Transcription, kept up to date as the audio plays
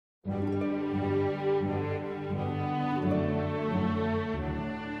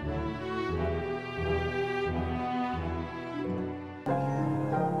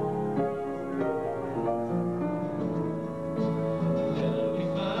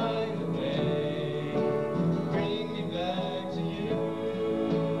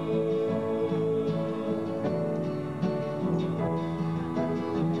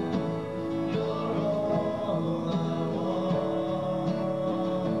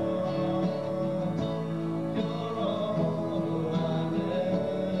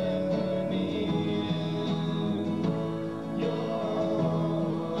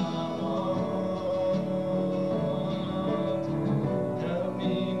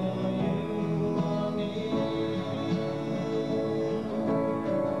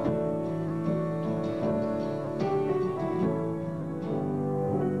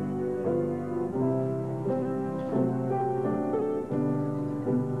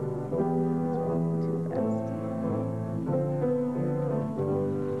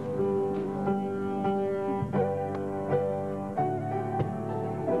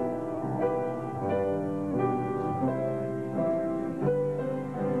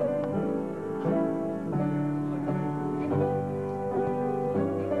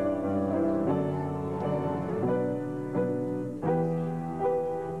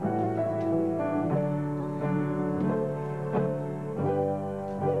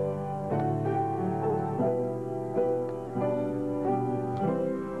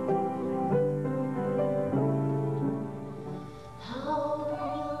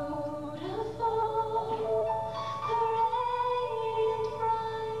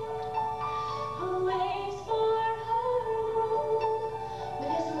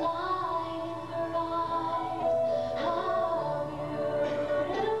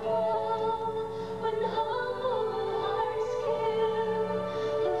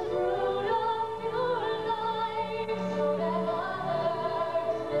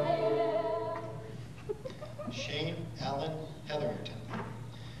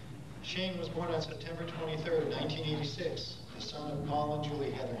Shane was born on September 23rd, 1986, the son of Paul and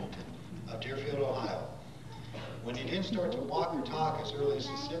Julie Hetherington of Deerfield, Ohio. When he didn't start to walk or talk as early as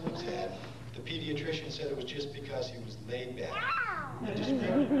his siblings had, the pediatrician said it was just because he was laid back.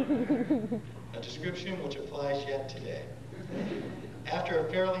 A description which applies yet today. After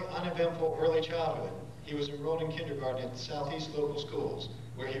a fairly uneventful early childhood, he was enrolled in kindergarten at the Southeast local schools,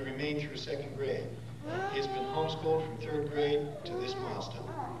 where he remained through 2nd grade. He has been homeschooled from 3rd grade to this milestone.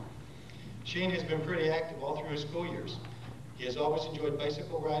 Shane has been pretty active all through his school years. He has always enjoyed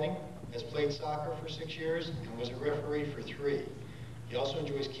bicycle riding, has played soccer for 6 years, and was a referee for 3. He also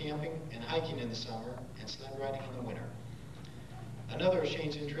enjoys camping and hiking in the summer and sled riding in the winter. Another of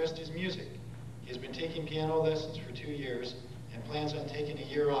Shane's interests is music. He has been taking piano lessons for 2 years and plans on taking a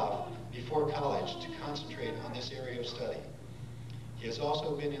year off before college to concentrate on this area of study. He has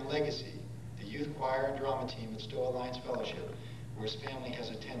also been in Legacy, the youth choir and drama team at Stowe Alliance Fellowship, where his family has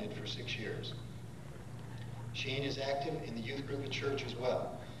attended for 6 years. Shane is active in the youth group at church as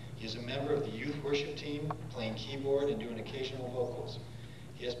well. He is a member of the youth worship team, playing keyboard and doing occasional vocals.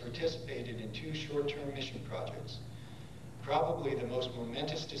 He has participated in 2 short-term mission projects. Probably the most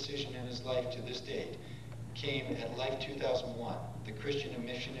momentous decision in his life to this date came at Life 2001, the Christian and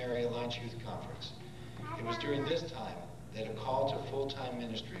Missionary Alliance Youth Conference. It was during this time that a call to full-time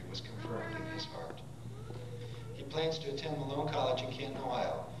ministry was confirmed in his heart. He plans to attend Malone College in Canton,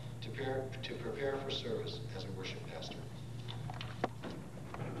 Ohio, to prepare for service as a worship pastor.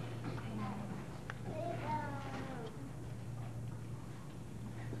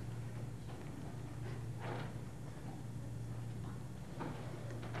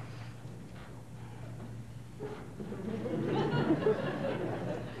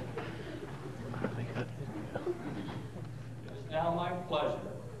 It is now my pleasure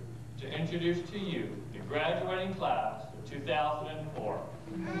to introduce to you the graduating class of 2004.